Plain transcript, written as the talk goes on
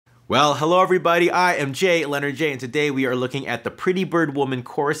Well, hello everybody, I am JayLeonardJ, and today we are looking at the Pretty Bird Woman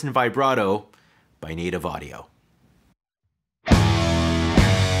Chorus and Vibrato by NativeAudio.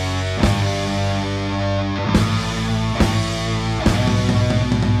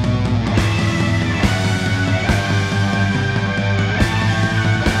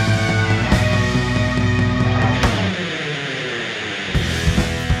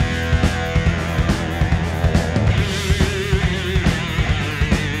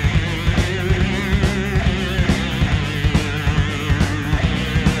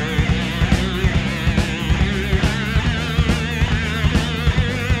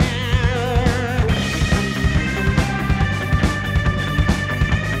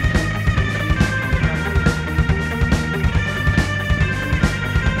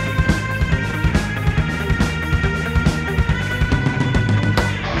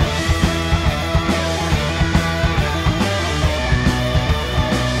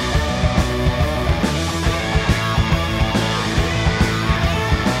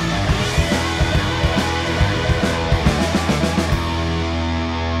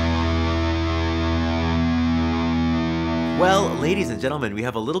 Well, ladies and gentlemen, we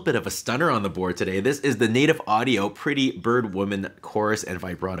have a little bit of a stunner on the board today. This is the NativeAudio Pretty Bird Woman Chorus and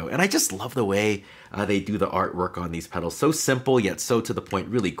Vibrato. And I just love the way they do the artwork on these pedals. So simple, yet so to the point,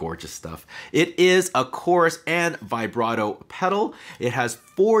 really gorgeous stuff. It is a chorus and vibrato pedal. It has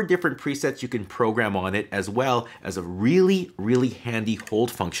 4 different presets you can program on it, as well as a really, really handy hold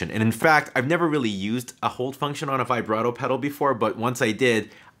function. And in fact, I've never really used a hold function on a vibrato pedal before, but once I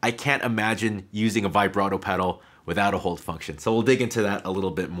did, I can't imagine using a vibrato pedal without a hold function. So we'll dig into that a little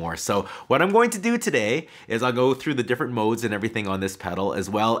bit more. So what I'm going to do today is I'll go through the different modes and everything on this pedal, as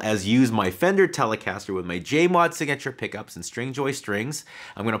well as use my Fender Telecaster with my J.M.A signature pickups and Stringjoy strings.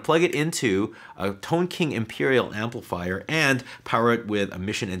 I'm going to plug it into a Tone King Imperial amplifier and power it with a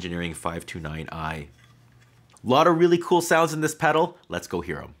Mission Engineering 529i. A lot of really cool sounds in this pedal. Let's go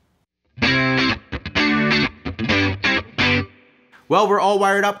hear them. Well, we're all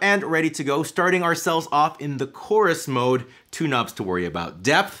wired up and ready to go, starting ourselves off in the chorus mode. 2 knobs to worry about: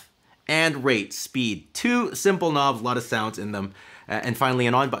 depth and rate, speed. 2 simple knobs, a lot of sounds in them, and finally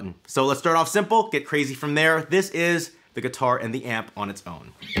an on button. So let's start off simple, get crazy from there. This is the guitar and the amp on its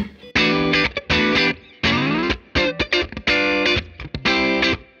own.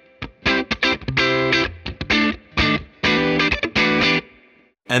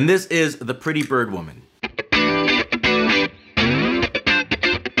 And this is the Pretty Bird Woman.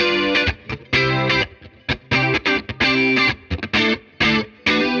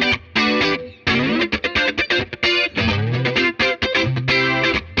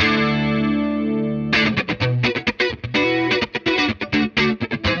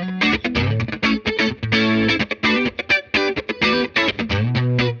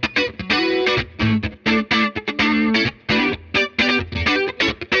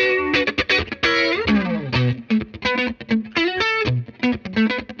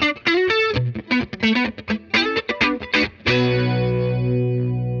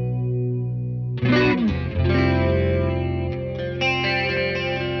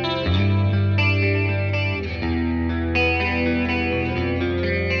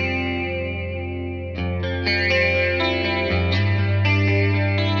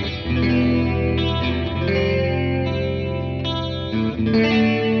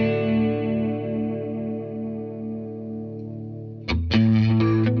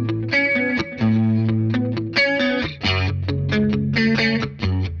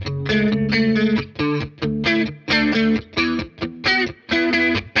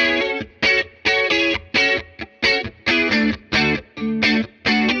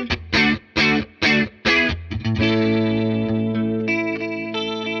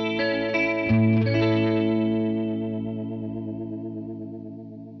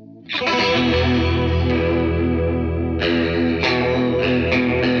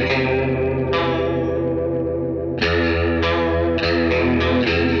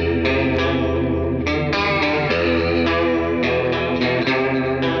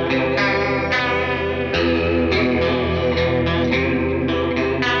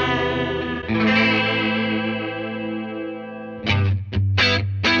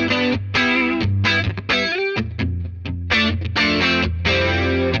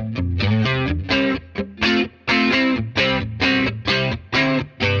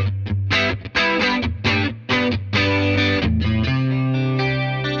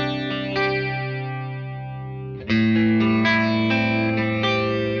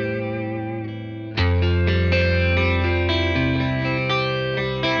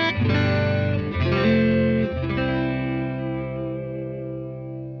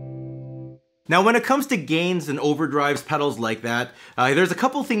 Now, when it comes to gains and overdrives, pedals like that, there's a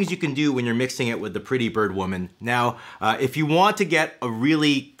couple things you can do when you're mixing it with the Pretty Bird Woman. Now, if you want to get a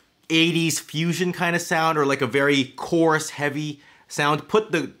really 80s fusion kind of sound, or like a very chorus heavy sound,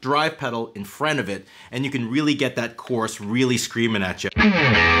 put the drive pedal in front of it and you can really get that chorus really screaming at you.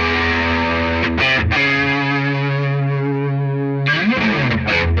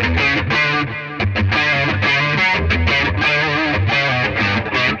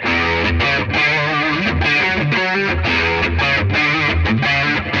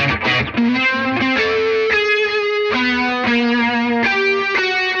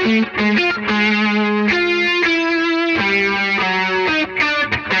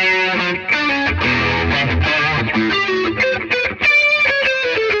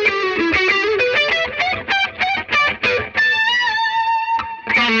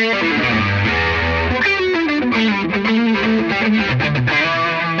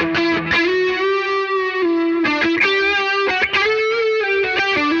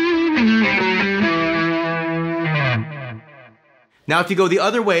 Now, if you go the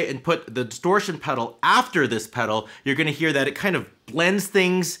other way and put the distortion pedal after this pedal, you're gonna hear that it kind of blends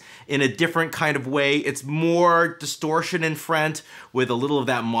things in a different kind of way. It's more distortion in front with a little of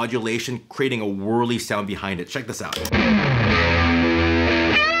that modulation, creating a whirly sound behind it. Check this out.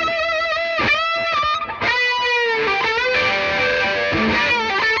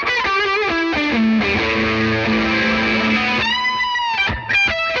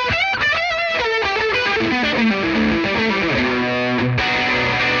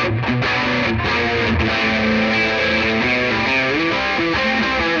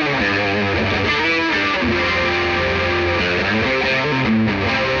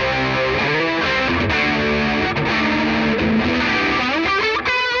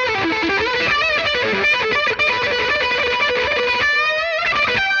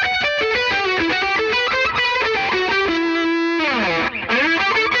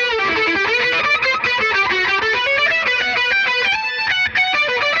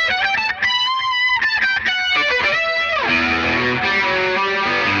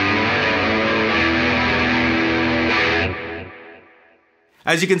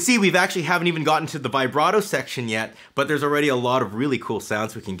 As you can see, we've actually haven't even gotten to the vibrato section yet, but there's already a lot of really cool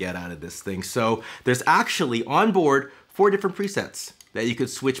sounds we can get out of this thing. So there's actually on board 4 different presets that you could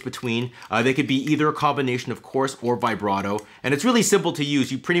switch between. They could be either a combination of chorus or vibrato, and it's really simple to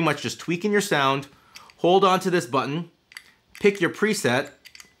use. You pretty much just tweak in your sound, hold on to this button, pick your preset,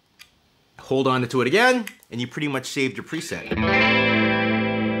 hold on to it again, and you pretty much saved your preset.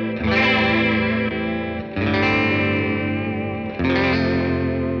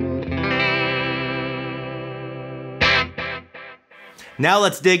 Now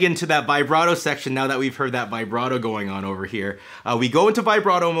let's dig into that vibrato section now that we've heard that vibrato going on over here. We go into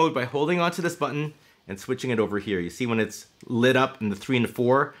vibrato mode by holding onto this button and switching it over here. You see when it's lit up in the 3 and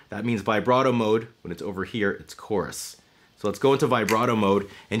 4, that means vibrato mode. When it's over here, it's chorus. So let's go into vibrato mode.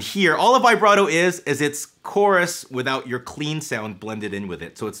 And here, all a vibrato is it's chorus without your clean sound blended in with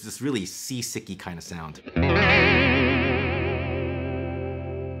it. So it's this really seasicky kind of sound.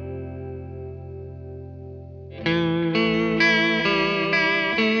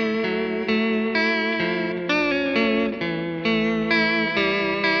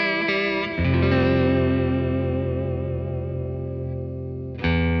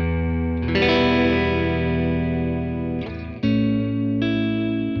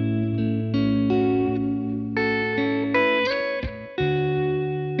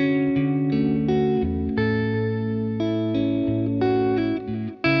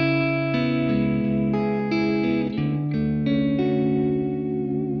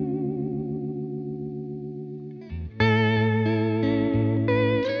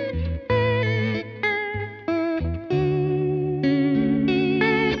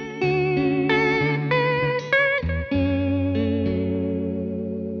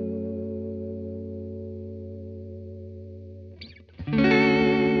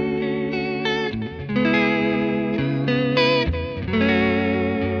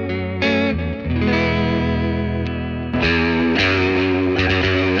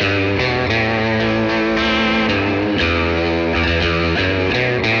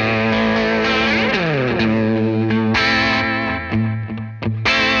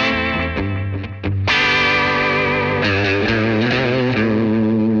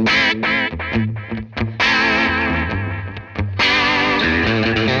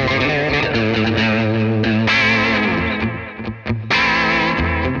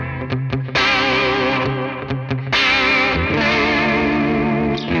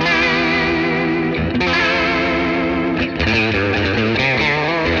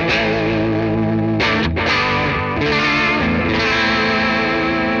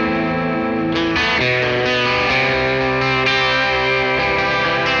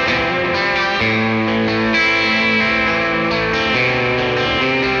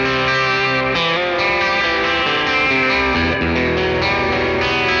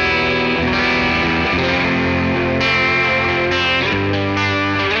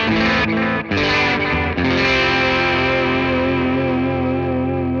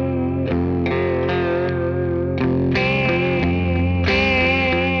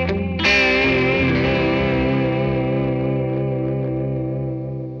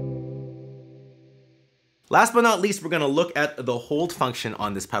 Last but not least, we're gonna look at the hold function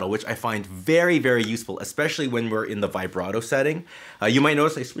on this pedal, which I find very, very useful, especially when we're in the vibrato setting. You might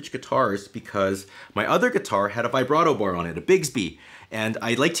notice I switched guitars because my other guitar had a vibrato bar on it, a Bigsby. And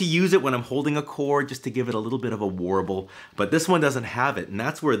I like to use it when I'm holding a chord just to give it a little bit of a warble, but this one doesn't have it, and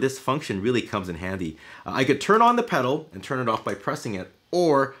that's where this function really comes in handy. I could turn on the pedal and turn it off by pressing it,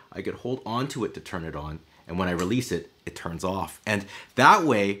 or I could hold onto it to turn it on, and when I release it, it turns off. And that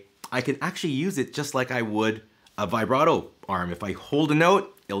way, I can actually use it just like I would a vibrato arm. If I hold a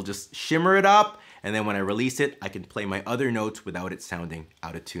note, it'll just shimmer it up, and then when I release it, I can play my other notes without it sounding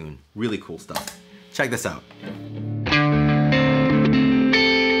out of tune. Really cool stuff. Check this out.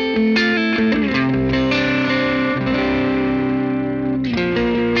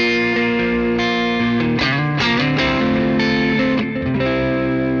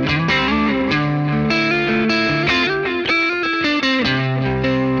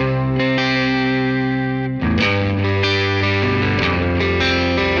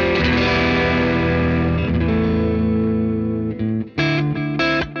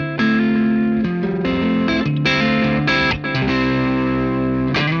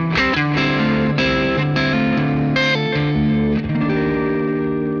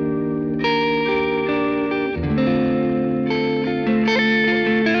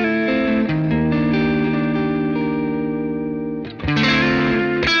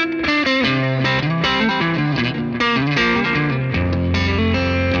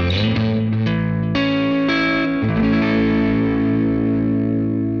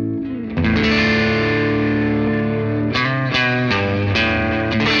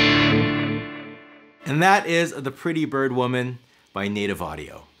 And that is The Pretty Bird Woman by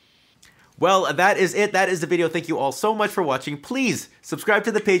NativeAudio. Well, that is it. That is the video. Thank you all so much for watching. Please subscribe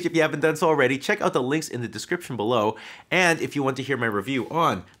to the page if you haven't done so already. Check out the links in the description below. And if you want to hear my review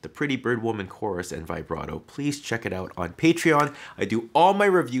on the Pretty Bird Woman chorus and vibrato, please check it out on Patreon. I do all my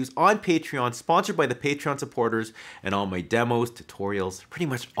reviews on Patreon, sponsored by the Patreon supporters, and all my demos, tutorials, pretty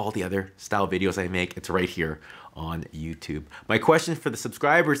much all the other style videos I make. It's right here on YouTube. My question for the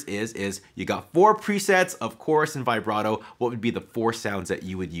subscribers is you got 4 presets of chorus and vibrato. What would be the 4 sounds that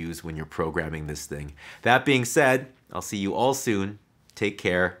you would use when you're programming this thing? That being said, I'll see you all soon. Take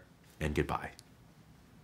care and goodbye.